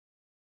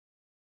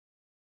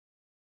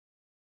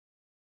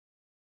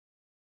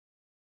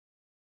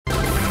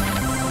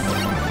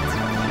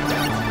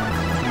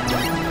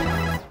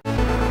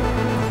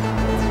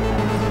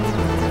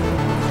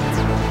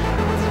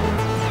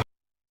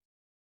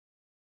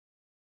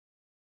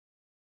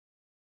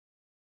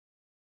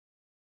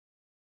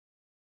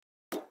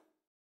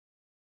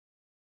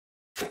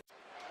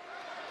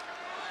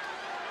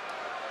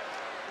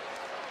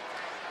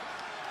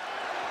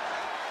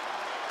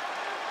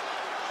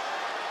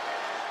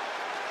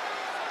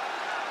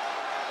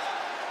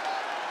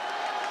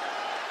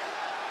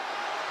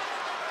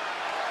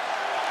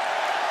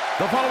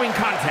The following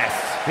contest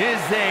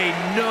is a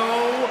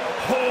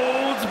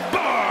no-holds-barred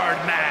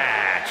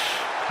match.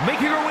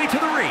 Making her way to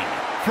the ring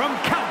from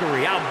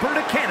Calgary,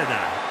 Alberta, Canada,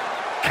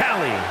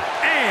 Callie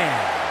and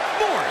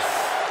Force.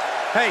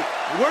 Hey,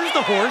 where's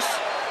the horse?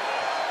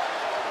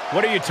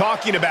 What are you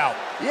talking about?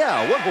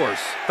 Yeah, what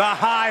horse? The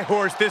high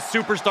horse this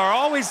superstar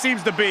always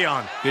seems to be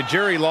on. Did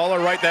Jerry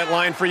Lawler write that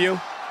line for you?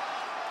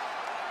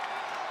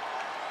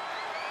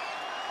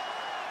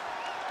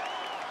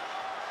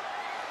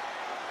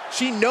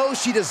 She knows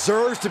she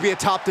deserves to be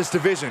atop this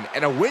division,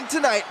 and a win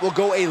tonight will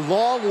go a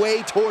long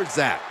way towards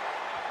that.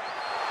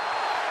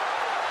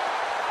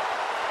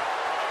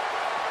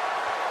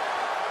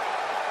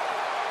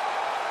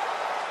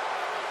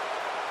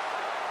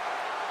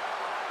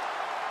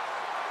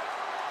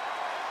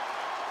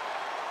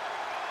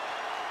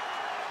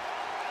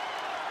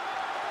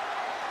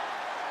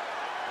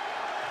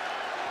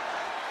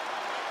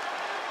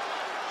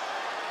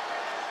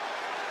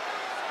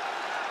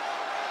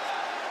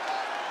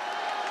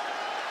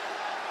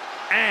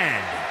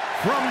 And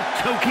from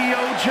Tokyo,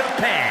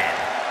 Japan,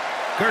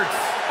 Kurt's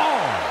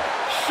on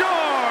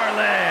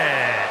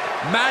Charlotte.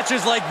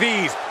 Matches like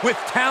these, with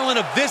talent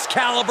of this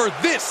caliber,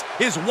 this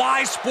is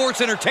why sports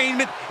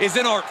entertainment is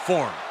an art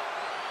form.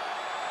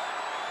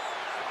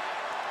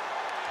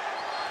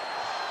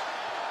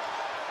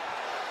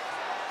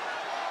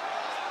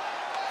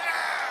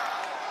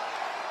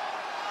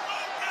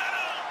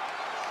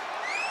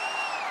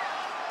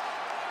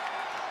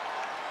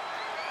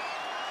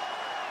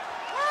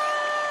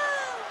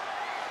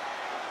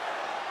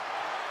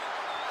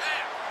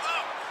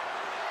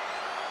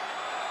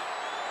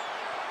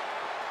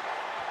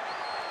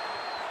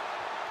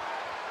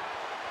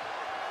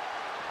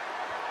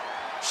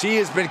 She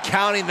has been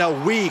counting the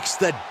weeks,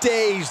 the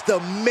days,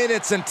 the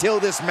minutes until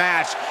this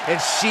match,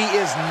 and she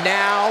is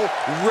now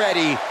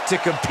ready to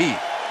compete.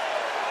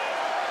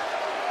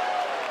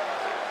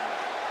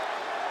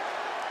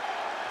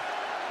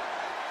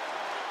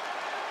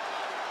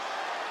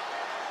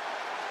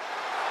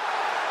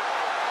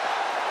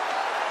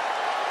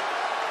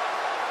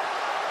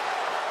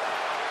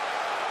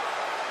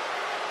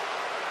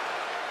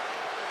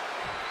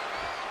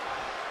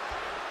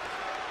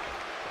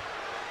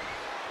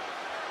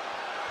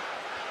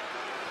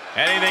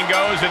 Anything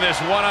goes in this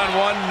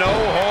one-on-one,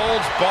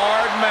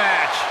 no-holds-barred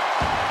match.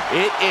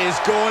 It is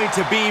going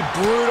to be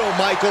brutal,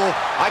 Michael.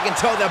 I can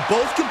tell that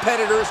both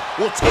competitors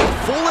will take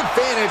full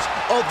advantage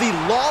of the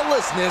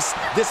lawlessness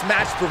this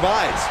match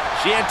provides.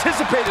 She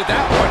anticipated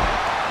that one.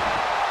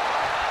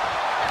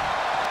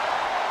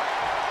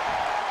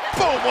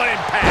 Boom, what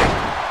impact.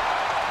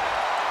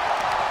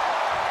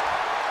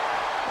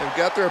 They've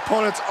got their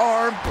opponent's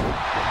arm.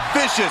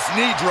 Vicious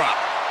knee drop.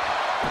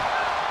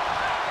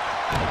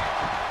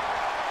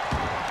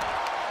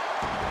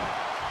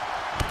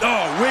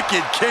 Oh,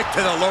 wicked kick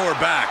to the lower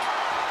back.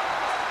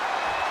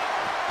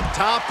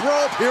 Top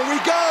rope, here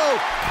we go.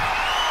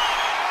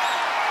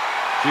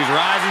 She's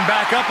rising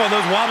back up on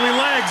those wobbly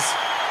legs.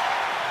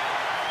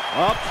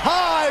 Up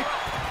high.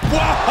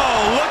 Whoa,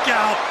 look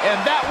out.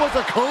 And that was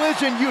a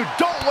collision you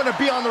don't want to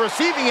be on the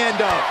receiving end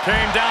of.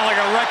 Came down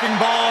like a wrecking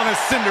ball on a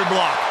cinder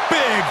block.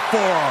 Big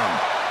forearm.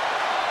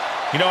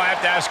 You know, I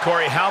have to ask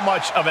Corey, how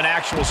much of an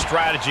actual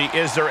strategy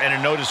is there in a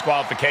no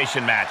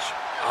disqualification match?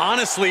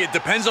 Honestly, it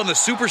depends on the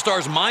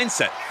superstar's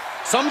mindset.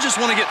 Some just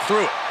want to get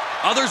through it.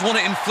 Others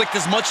want to inflict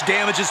as much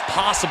damage as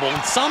possible,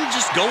 and some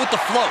just go with the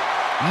flow.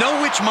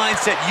 Know which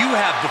mindset you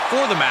have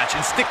before the match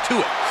and stick to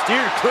it.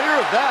 Steer clear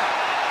of that.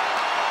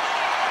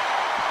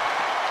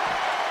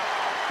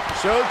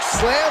 Choke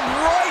slam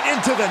right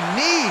into the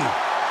knee.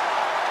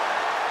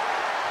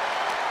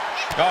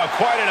 Oh,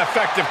 quite an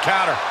effective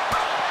counter.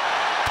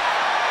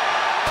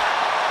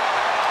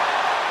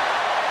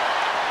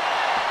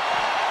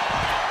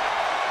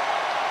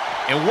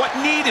 And what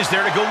need is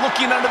there to go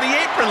looking under the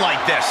apron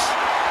like this?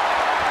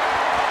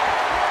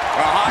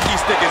 A hockey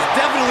stick is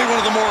definitely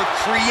one of the more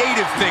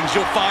creative things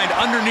you'll find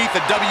underneath a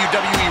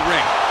WWE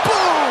ring.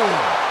 Boom!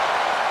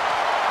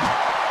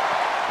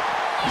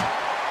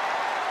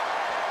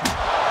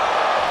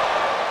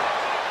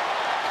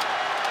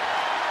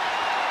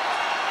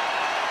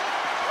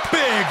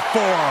 Big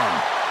forearm.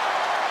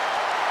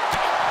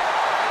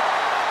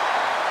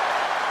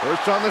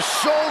 Push on the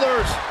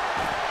shoulders.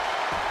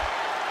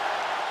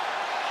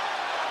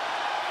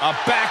 A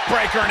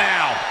backbreaker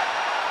now.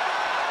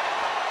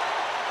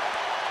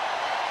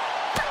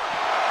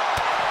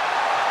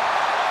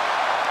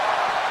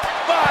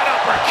 An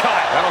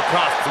uppercut. That'll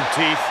cost some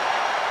teeth.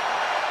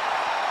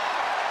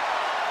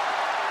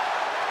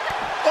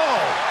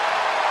 Oh.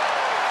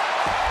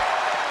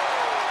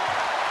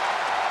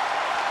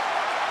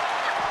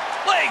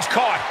 Legs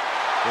caught.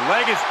 The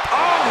leg is,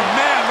 oh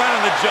man, right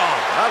on the jaw.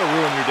 That'll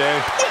ruin your day.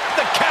 With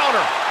the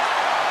counter.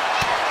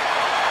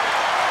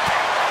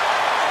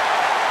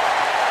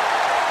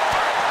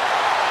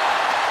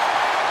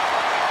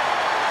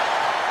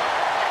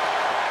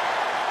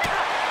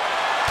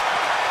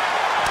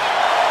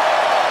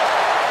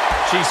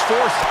 She's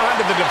forced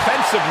onto the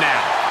defensive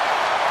now.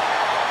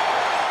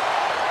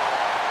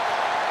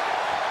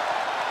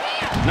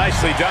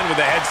 Nicely done with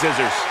the head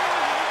scissors.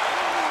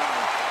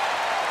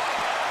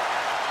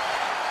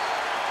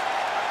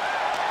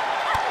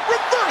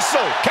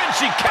 Reversal! Can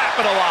she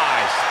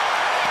capitalize?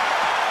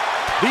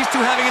 These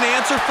two having an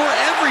answer for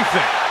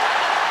everything.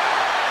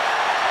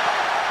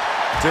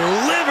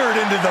 Delivered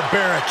into the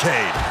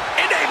barricade.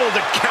 Enabled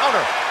to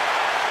counter.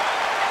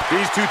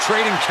 These two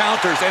trading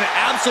counters, an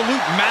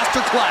absolute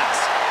masterclass.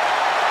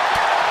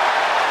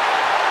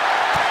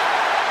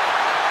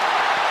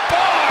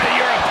 Oh,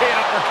 European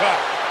uppercut.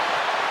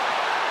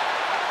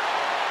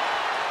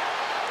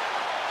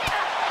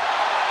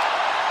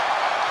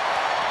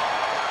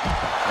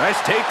 Nice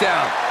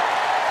takedown.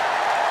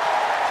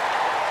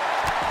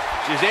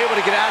 She's able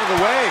to get out of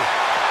the way.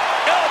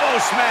 Elbow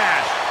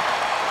smash.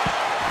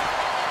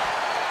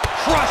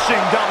 Crushing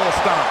double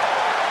stomp.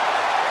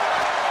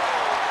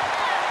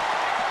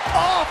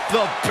 Off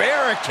the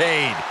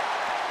barricade.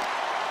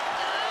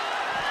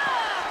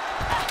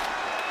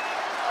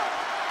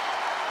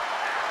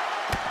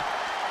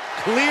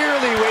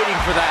 Clearly waiting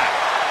for that.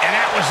 And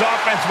that was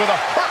offense with a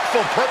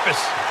hurtful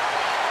purpose.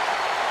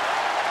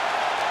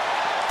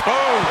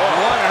 Oh,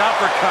 what an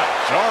uppercut.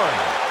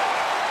 Jarring.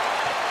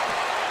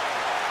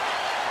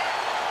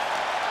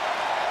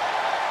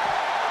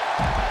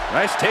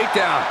 Nice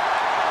takedown.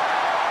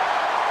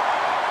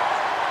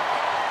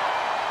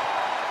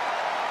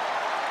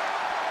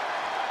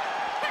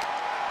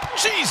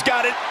 She's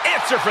got an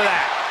answer for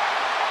that.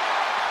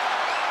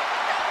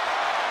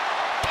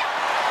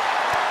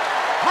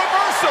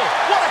 Reversal.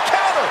 What a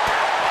counter.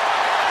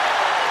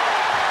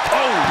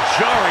 Oh,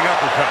 jarring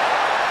uppercut.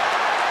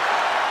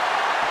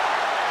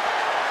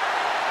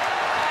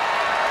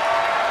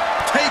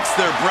 Takes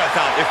their breath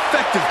out.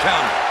 Effective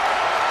counter.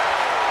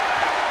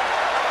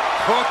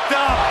 Hooked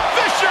up.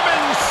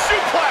 Fisherman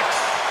suplex.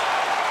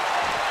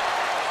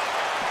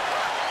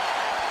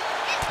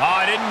 Oh,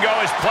 it didn't go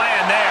as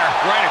planned there.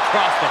 Right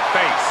across the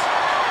face.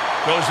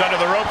 Goes under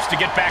the ropes to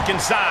get back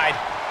inside.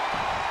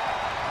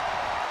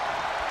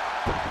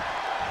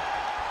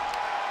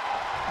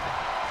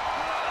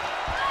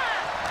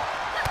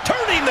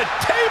 Turning the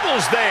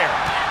tables there.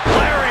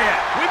 Lariat.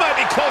 We might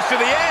be close to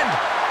the end.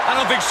 I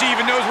don't think she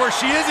even knows where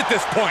she is at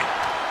this point.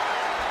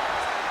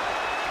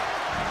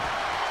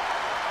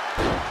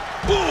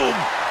 Boom.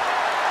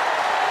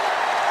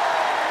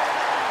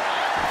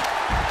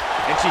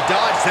 And she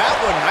dodged that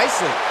one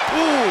nicely.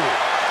 Ooh.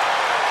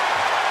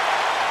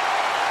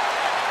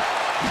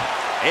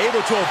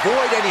 Able to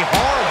avoid any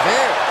harm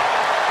there.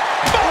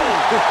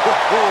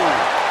 Boom.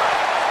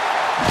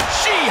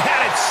 She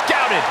had it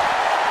scouted.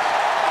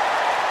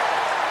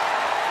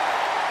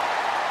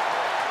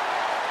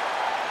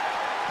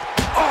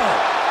 Oh.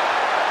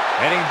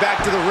 Heading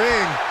back to the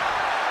ring.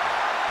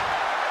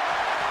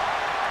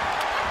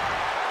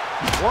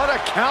 What a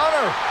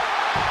counter.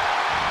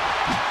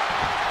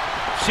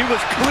 She was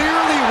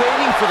clearly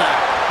waiting for that.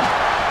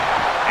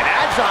 An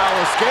agile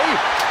escape.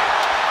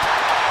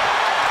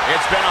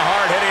 It's been a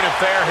hard-hitting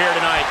affair here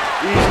tonight.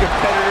 These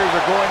competitors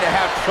are going to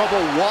have trouble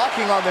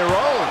walking on their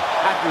own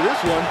after this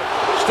one.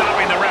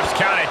 Stopping the ref's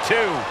count at 2.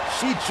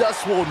 She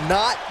just will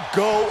not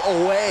go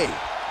away.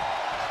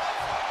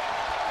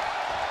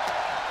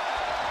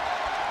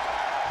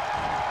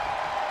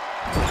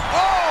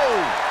 Oh!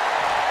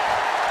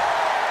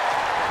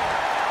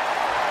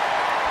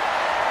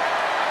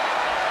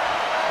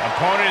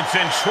 Opponent's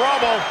in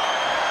trouble.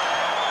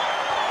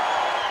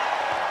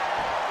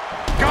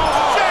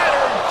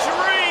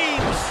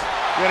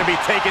 Going to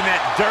be taking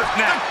that dirt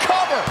now. The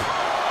cover!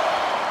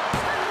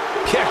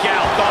 Kick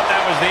out. Thought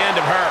that was the end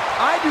of her.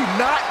 I do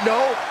not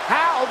know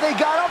how they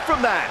got up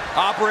from that.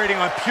 Operating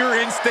on pure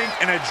instinct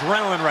and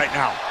adrenaline right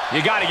now.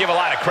 You got to give a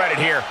lot of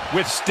credit here,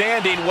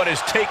 withstanding what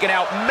has taken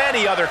out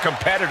many other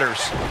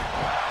competitors.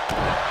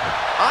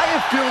 I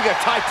am feeling a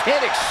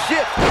titanic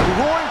ship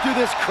roaring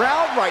through this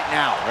crowd right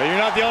now. Well, you're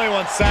not the only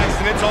one,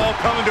 Saxton. It's all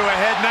coming to a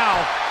head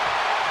now.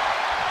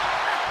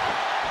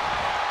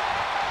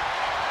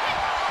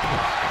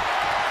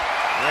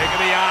 Break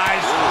of the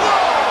eyes.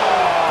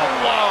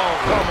 Whoa,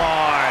 come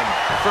on.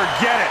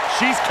 Forget it.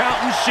 She's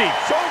counting sheep.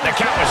 The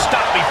count was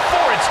stopped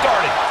before it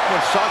started.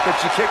 One shot that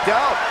she kicked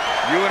out.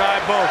 You and I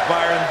both,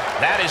 Byron.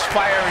 That is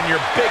firing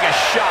your biggest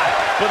shot,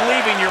 but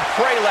leaving your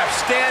prey left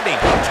standing.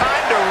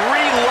 Time to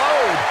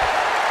reload.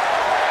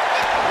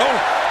 Oh.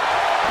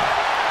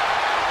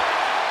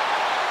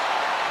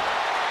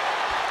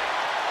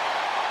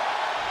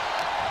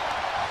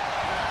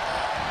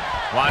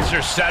 Wants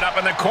her set up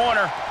in the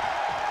corner.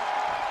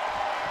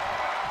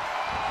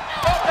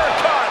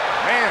 Uppercut.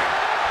 Man.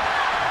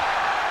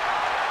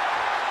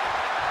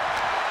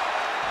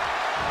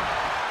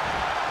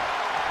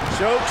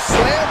 Choke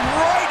slam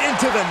right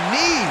into the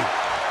knee.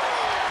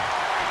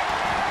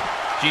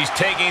 She's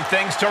taking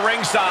things to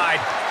ringside.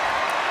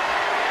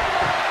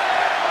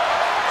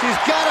 She's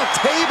got a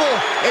table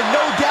and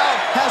no doubt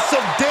has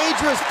some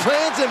dangerous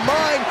plans in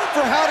mind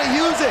for how to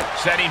use it.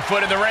 Setting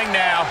foot in the ring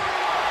now.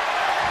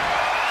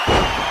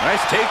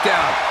 Nice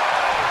takedown.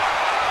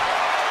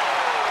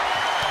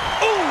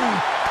 Ooh!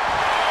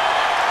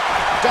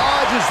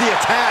 Dodges the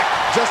attack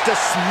just a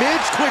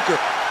smidge quicker.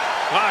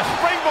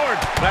 Springboard.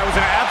 That was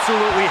an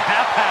absolutely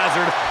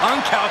haphazard,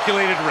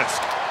 uncalculated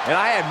risk. And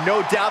I have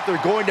no doubt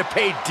they're going to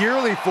pay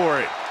dearly for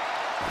it.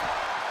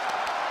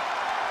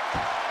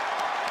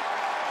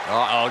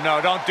 Uh-oh,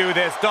 no, don't do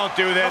this, don't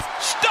do this.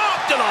 Stomp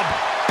to the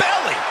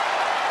belly.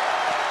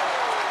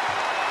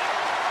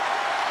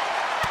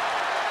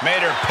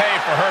 Made her pay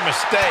for her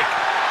mistake.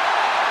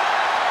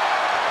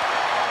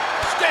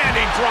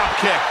 Standing drop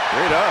kick.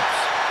 Great ups.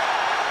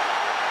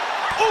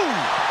 Ooh.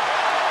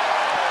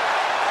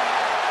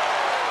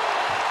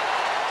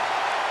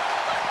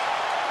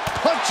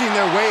 Punching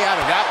their way out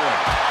of that one.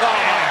 Oh,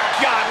 my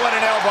God, what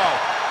an elbow.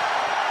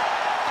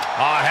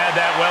 Oh, I had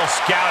that well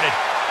scouted.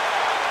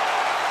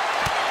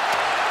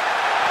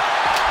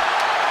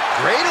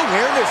 Great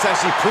awareness as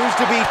she proves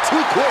to be too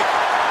quick.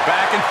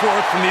 Back and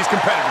forth from these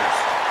competitors.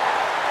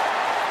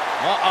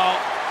 Uh-oh.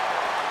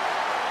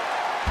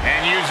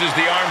 And uses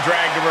the arm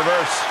drag to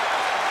reverse.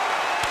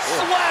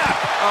 Slap!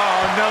 Oh,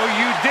 no,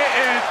 you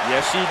didn't.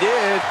 Yes, she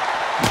did.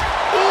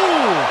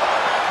 Ooh!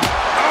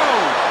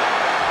 Oh!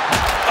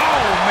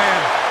 Oh,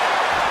 man.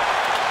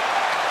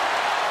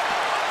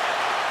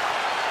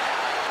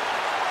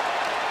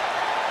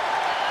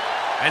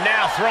 And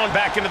now thrown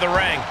back into the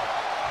ring.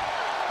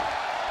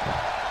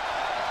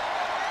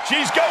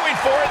 She's going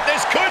for it.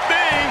 This could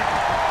be.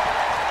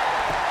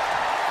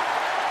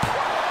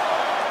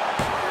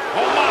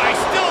 Oh, my,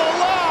 still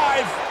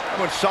alive.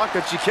 I'm shocked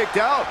that she kicked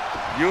out.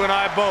 You and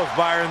I both,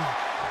 Byron.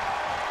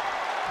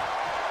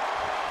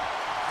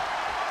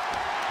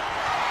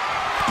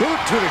 Boot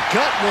to the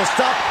gut will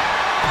stop.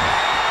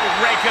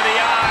 Rake of the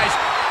eyes.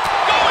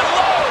 Going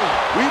low.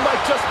 We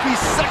might just be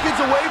seconds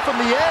away from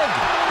the end.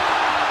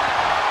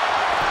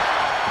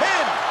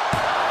 Pin.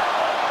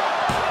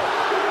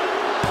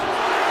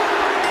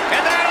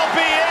 And that'll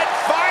be it.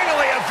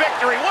 Finally a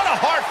victory. What a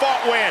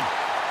hard-fought win.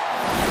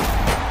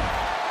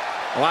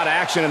 A lot of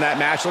action in that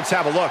match. Let's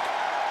have a look.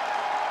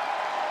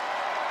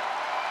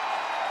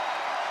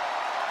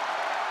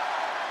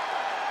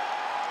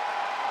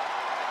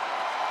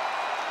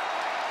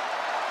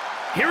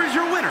 Here is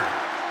your winner,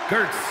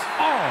 Scarlet.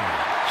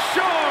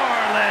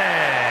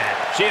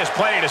 She has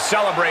plenty to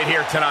celebrate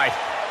here tonight.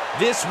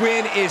 This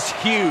win is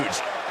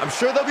huge. I'm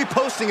sure they'll be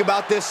posting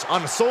about this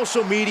on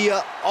social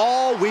media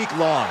all week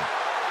long.